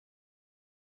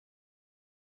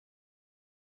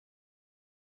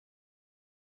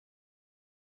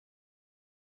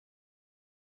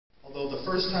Although the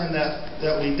first time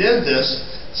that we did this,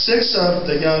 6 of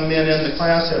the young men in the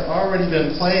class had already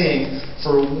been playing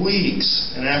for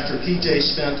weeks. And after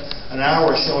PJ spent an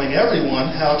hour showing everyone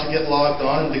how to get logged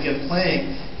on and begin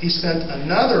playing, he spent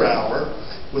another hour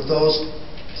with those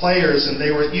players, and they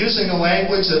were using a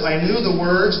language that I knew the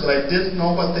words, but I didn't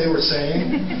know what they were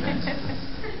saying.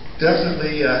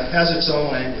 Definitely has its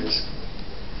own language.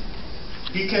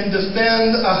 He can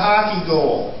defend a hockey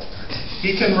goal.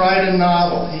 He can write a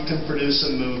novel. He can produce a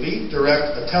movie,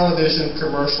 direct a television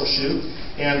commercial shoot,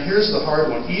 and here's the hard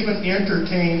one, even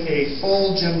entertain a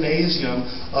full gymnasium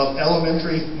of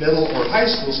elementary, middle, or high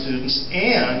school students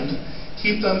and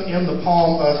keep them in the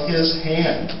palm of his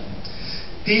hand.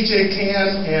 PJ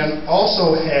can and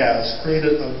also has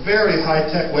created a very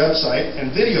high-tech website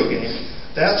and video game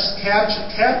that's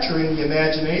capturing the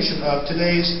imagination of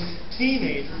today's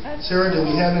teenagers. Sarah, do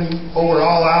we have any? Oh, we're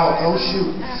all out. Oh,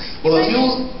 shoot. Well,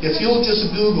 if you'll just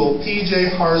Google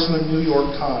PJ Haarsma New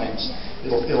York Times,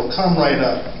 it'll come right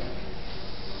up.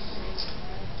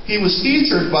 He was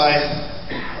featured by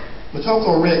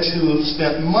Motoko Rich, who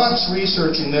spent months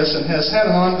researching this and has had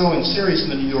an ongoing series in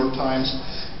the New York Times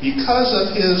because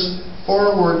of his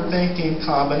forward-thinking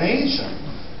combination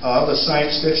of a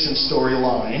science fiction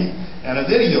storyline and a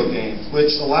video game,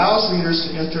 which allows readers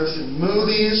to enter in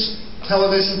movies,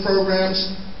 television programs,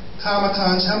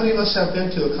 Comic-Cons. How many of us have been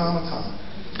to a Comic-Con?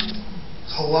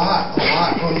 A lot.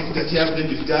 Well, if you haven't been,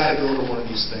 you've got to go to one of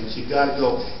these things. You've got to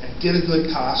go and get a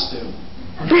good costume.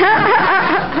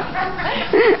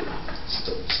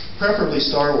 Preferably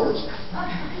Star Wars.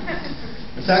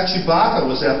 In fact, Chewbacca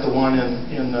was at the one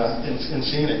in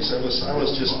Phoenix. I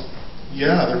was just,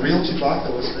 yeah, the real Chewbacca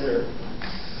was there.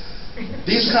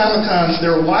 These Comic-Cons,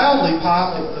 they're wildly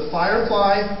popular. The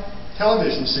Firefly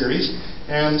television series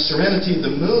and Serenity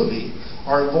the movie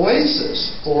are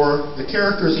voices for the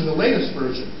characters in the latest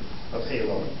version of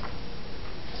Halo.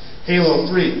 Halo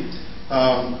 3,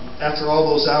 after all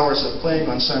those hours of playing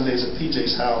on Sundays at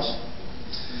PJ's house.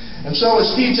 And so, as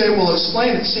PJ will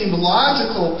explain, it seemed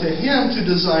logical to him to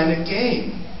design a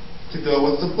game to go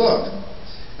with the book.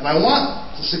 And I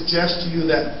want to suggest to you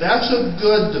that that's a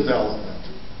good development.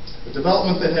 A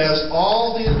development that has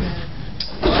all the advantages.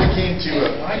 When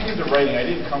I came to writing, I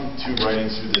didn't come to writing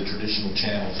through the traditional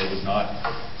channels. I was not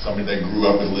somebody that grew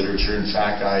up with literature. In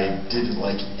fact, I didn't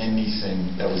like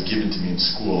anything that was given to me in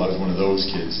school. I was one of those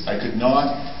kids. I could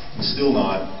not, and still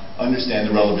not, understand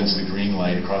the relevance of the green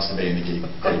light across the bay in the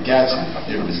Great Gatsby.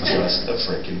 It was just a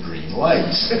frickin' green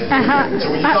light. So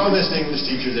when you come to this English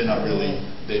teacher, they don't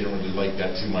really like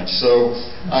that too much. So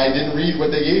I didn't read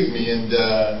what they gave me, and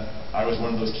I was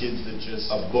one of those kids that just,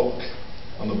 a book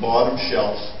on the bottom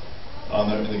shelf,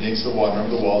 against the wall.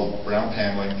 Remember the wall, brown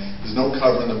paneling. There's no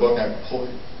cover in the book. I pull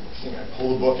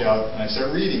the book out and I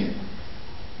start reading it.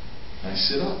 And I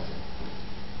sit up.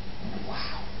 I'm like,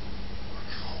 wow.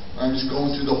 I'm just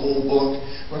going through the whole book.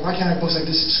 Like, why can't I have books like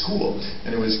this at school?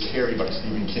 And it was Carrie by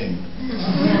Stephen King.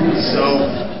 So,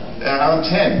 I'm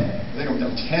 10. I think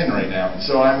I'm 10 right now.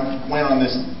 So I went on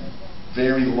this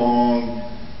very long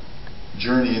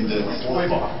journey into the toy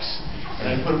box. And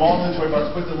I'd put them all in the toy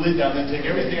box, put the lid down, then take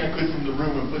everything I could from the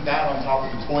room and put that on top of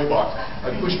the toy box.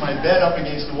 I'd push my bed up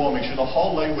against the wall, make sure the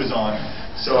hall light was on,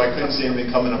 so I couldn't see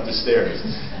anything coming up the stairs.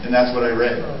 And that's what I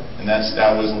read. And that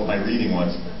was what my reading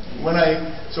was.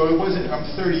 So it wasn't, I'm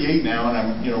 38 now, and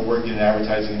I'm working in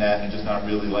advertising that and just not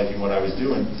really liking what I was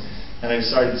doing. And I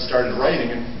started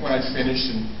writing, and when I finished,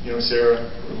 and Sarah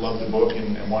loved the book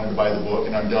and wanted to buy the book,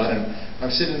 and I'm done, and I'm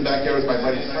sitting in the backyard with my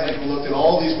buddies, and I looked at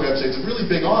all these websites, really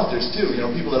big authors too,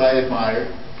 people that I admired,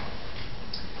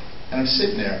 and I'm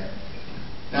sitting there.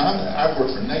 Now I've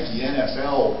worked for Nike,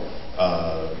 NFL,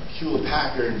 Hewlett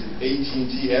Packard,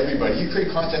 AT&T, everybody. You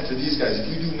create content for these guys. If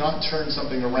you do not turn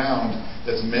something around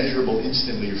that's measurable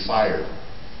instantly, you're fired.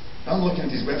 Now I'm looking at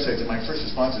these websites, and my first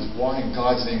response is, why in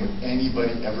God's name would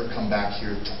anybody ever come back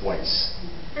here twice?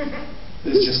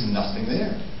 There's just nothing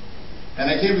there. And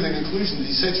I came to the conclusion that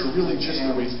these sites are really just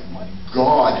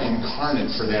God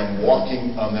incarnate for them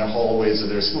walking on their hallways of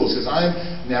their schools. Because I'm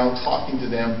now talking to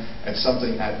them at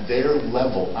something at their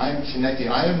level. I'm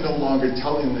connecting. I am no longer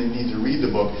telling them they need to read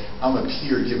the book. I'm a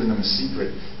peer giving them a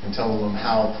secret and telling them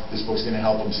how this book's going to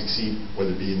help them succeed,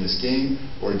 whether it be in this game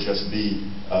or just be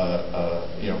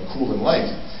cool in life.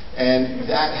 And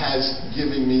that has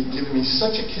given me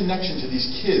such a connection to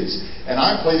these kids. And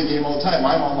I play the game all the time.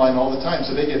 I'm online all the time,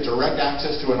 so they get direct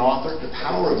access to an author. The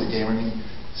power of the game. I mean,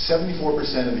 74%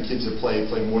 of the kids that play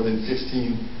more than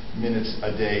 15 minutes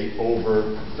a day.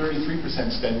 Over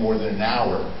 33% spend more than an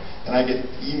hour. And I get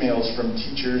emails from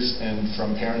teachers and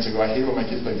from parents that go, I hate when my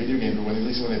kids play video games, but at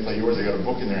least when they play yours, they got a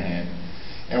book in their hand.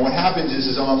 And what happens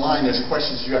is online, there's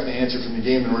questions you have to answer from the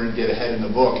game in order to get ahead in the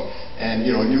book. And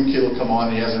a new kid will come on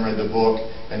and he hasn't read the book,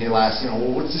 and he'll ask,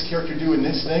 well, what's this character do in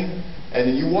this thing? And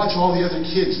then you watch all the other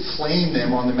kids flame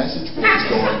them on the message boards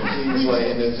going, things like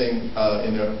in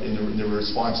the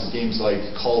responses, games like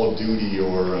Call of Duty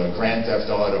or Grand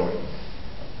Theft Auto.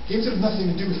 Games that have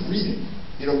nothing to do with reading.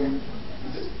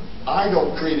 I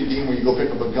don't create a game where you go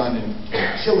pick up a gun and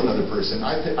kill another person.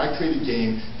 I create a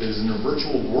game that is in a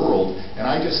virtual world, and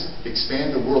I just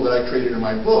expand the world that I created in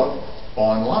my book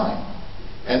online.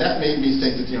 And that made me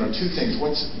think that, two things.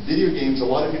 Once video games, a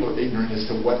lot of people are ignorant as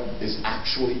to what is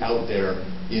actually out there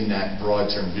in that broad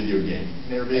term video game.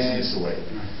 They're business away.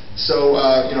 So,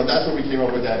 that's where we came up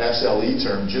with that SLE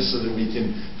term, just so that we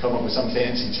can come up with some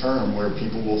fancy term where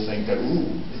people will think that, ooh,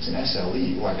 it's an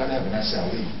SLE. Oh, I got to have an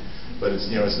SLE. But it's,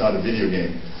 it's not a video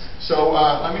game. So,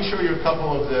 let me show you a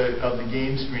couple of the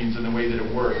game screens and the way that it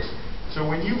works. So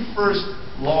when you first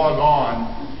log on,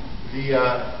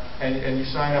 and you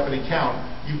sign up an account,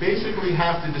 you basically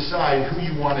have to decide who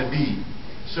you want to be.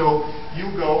 So you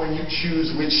go and you choose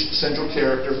which central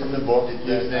character from the book. It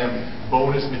gives them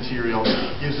bonus material,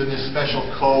 gives them this special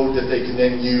code that they can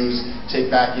then use,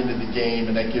 take back into the game,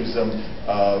 and that gives them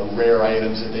rare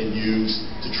items that they use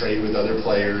to trade with other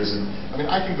players. And I mean,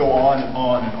 I can go on and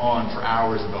on and on for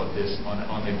hours about this on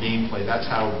the gameplay. That's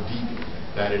how deep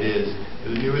that it is.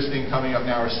 The newest thing coming up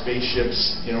now are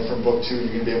spaceships. From book 2,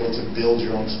 you're going to be able to build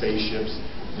your own spaceships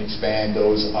and expand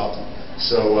those up.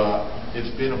 So it's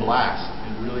been a blast.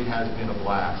 It really has been a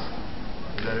blast.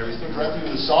 Is that everything? Directly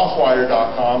to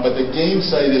Softwire.com, but the game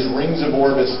site is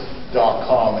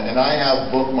ringsoforbis.com, and I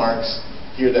have bookmarks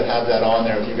here that have that on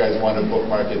there if you guys want to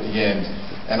bookmark at the end.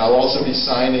 And I'll also be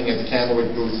signing at the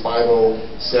Candlewick booth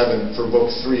 507 for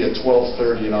book 3 at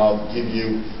 12:30, and I'll give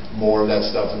you more of that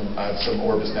stuff, and I have some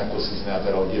Orbis necklaces and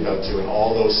that I'll give out to, and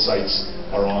all those sites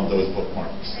are on those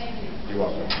bookmarks. You're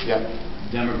welcome. Yeah.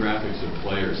 Demographics of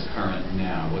players current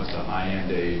now. What's the high-end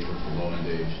age? What's the low-end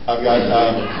age? I've got.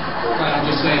 I'm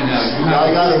just saying now.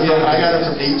 I got it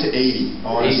from 8 to 80.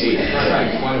 Honestly. 80.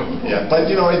 Right. Yeah, but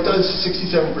it does.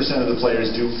 67% of the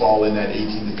players do fall in that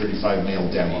 18 to 35 male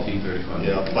demo. 18 35.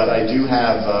 Yeah, but I do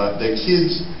have the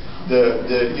kids.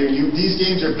 These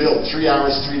games are built 3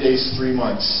 hours, 3 days, 3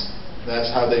 months. That's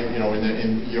how they, if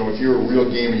you're a real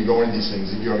gamer, you go into these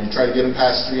things. You try to get them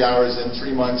past 3 hours in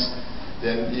 3 months.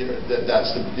 Then if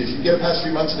you get past 3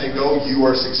 months and they go, you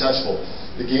are successful.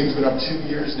 The game's been up 2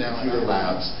 years now through the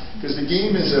labs, because the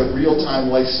game is a real-time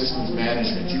life systems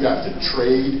management. You have to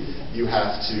trade, you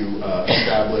have to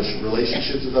establish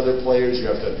relationships with other players, you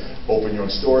have to open your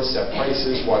own store, set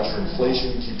prices, watch for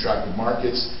inflation, keep track of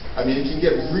markets. I mean, it can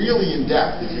get really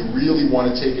in-depth if you really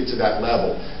want to take it to that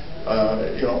level.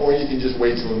 Or you can just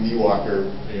wait till a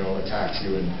Miwalker, attacks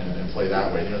you and play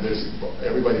that way.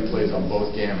 Everybody plays on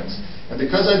both gamuts. And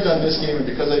because I've done this game and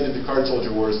because I did the Card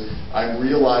Soldier Wars, I'm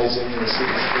realizing, I'm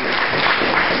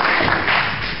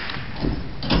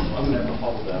going to have to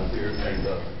hold down here.